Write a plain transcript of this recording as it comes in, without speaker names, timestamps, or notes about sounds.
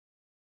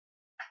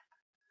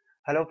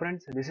Hello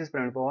friends, this is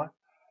Pranay.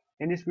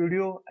 In this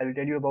video, I will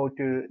tell you about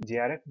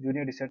JRF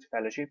Junior Research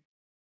Fellowship.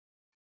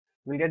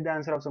 We'll get the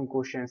answer of some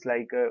questions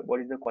like what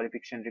is the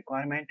qualification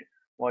requirement,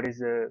 what is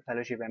the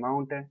fellowship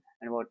amount,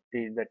 and what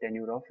is the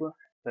tenure of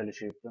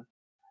fellowship.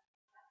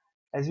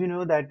 As we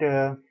know that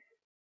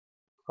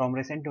from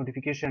recent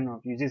notification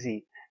of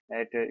UGC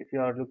that if you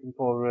are looking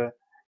for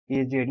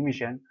PhD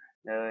admission,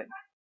 the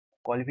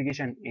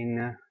qualification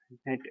in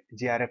NET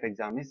JRF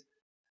exam is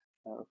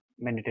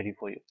mandatory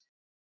for you.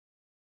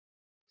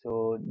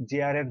 So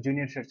JRF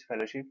Junior Research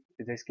Fellowship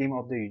is a scheme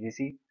of the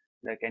UGC.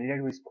 The candidate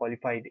who is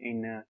qualified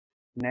in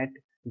NET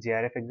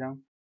JRF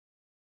exam,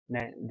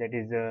 that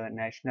is the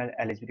National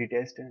Eligibility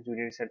Test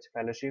Junior Research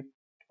Fellowship,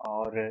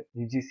 or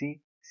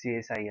UGC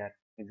CSIR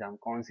exam,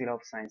 Council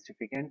of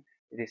Scientific and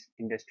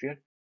Industrial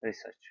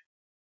Research.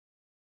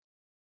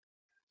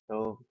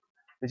 So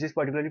which is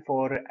particularly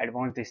for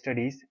advanced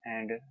studies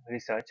and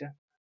research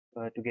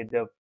to get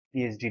the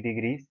PhD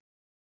degrees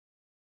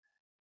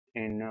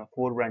in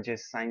four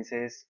branches: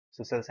 sciences,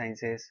 social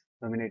sciences,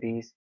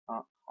 humanities,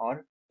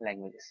 or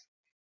languages.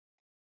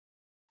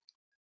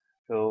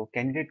 So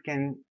candidate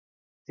can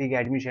seek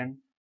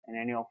admission in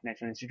any of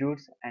national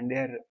institutes, and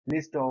their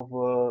list of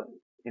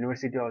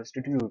university or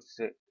institutes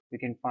we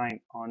can find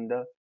on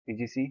the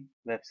UGC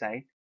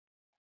website,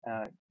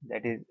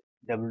 that is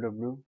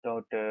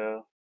www.ugc.ac.in.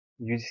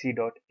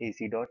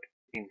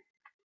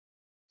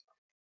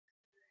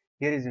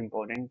 Here is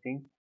important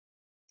thing: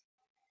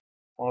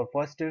 for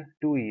first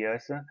 2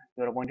 years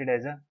you are appointed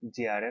as a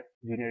JRF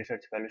Junior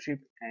Research Fellowship,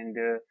 and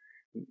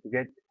you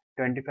get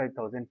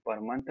 25,000 per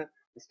month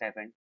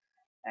stipend.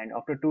 And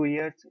after 2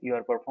 years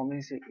your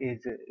performance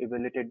is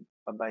evaluated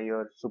by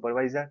your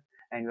supervisor,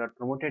 and you are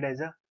promoted as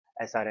a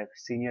SRF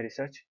Senior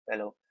Research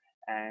Fellow,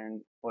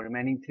 and for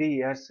remaining 3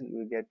 years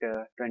you get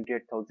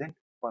 28,000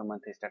 per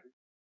month stipend.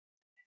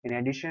 In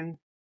addition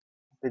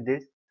to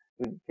this,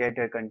 you get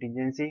a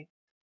contingency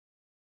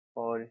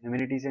for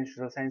humanities and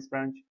social science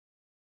branch.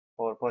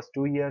 For first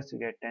 2 years you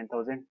get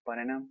 10,000 per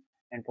annum,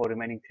 and for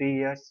remaining 3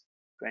 years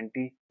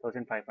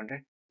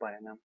 20,500 per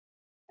annum.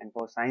 And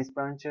for science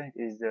branch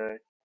is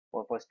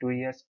for first 2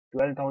 years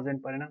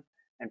 12,000 per annum,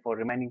 and for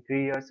remaining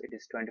 3 years it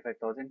is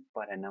 25,000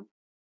 per annum.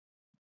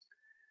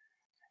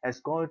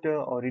 Escort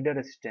or reader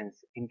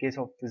assistance in case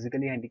of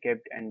physically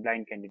handicapped and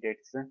blind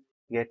candidates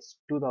gets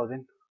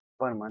 2,000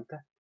 per month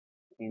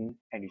in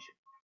addition.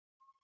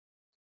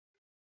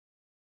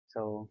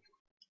 So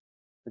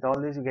with all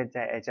this you get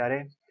the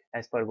HRA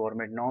as per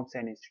government norms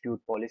and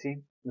institute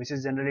policy, which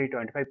is generally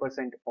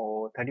 25%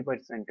 or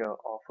 30%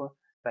 of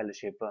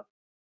fellowship.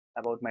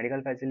 About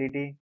medical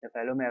facility, the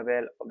fellow may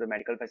avail of the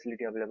medical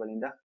facility available in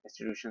the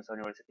institutions or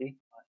university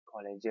or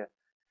college,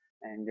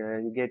 and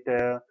you get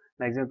a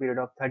maximum period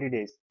of 30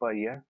 days per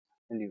year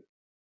leave.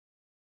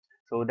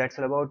 So that's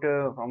all about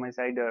from my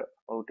side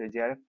about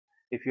JRF.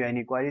 If you have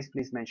any queries,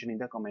 please mention in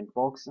the comment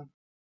box. So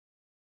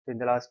in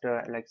the last,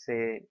 I'd like to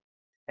say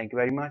thank you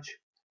very much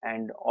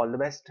and all the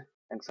best.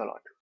 Thanks a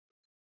lot.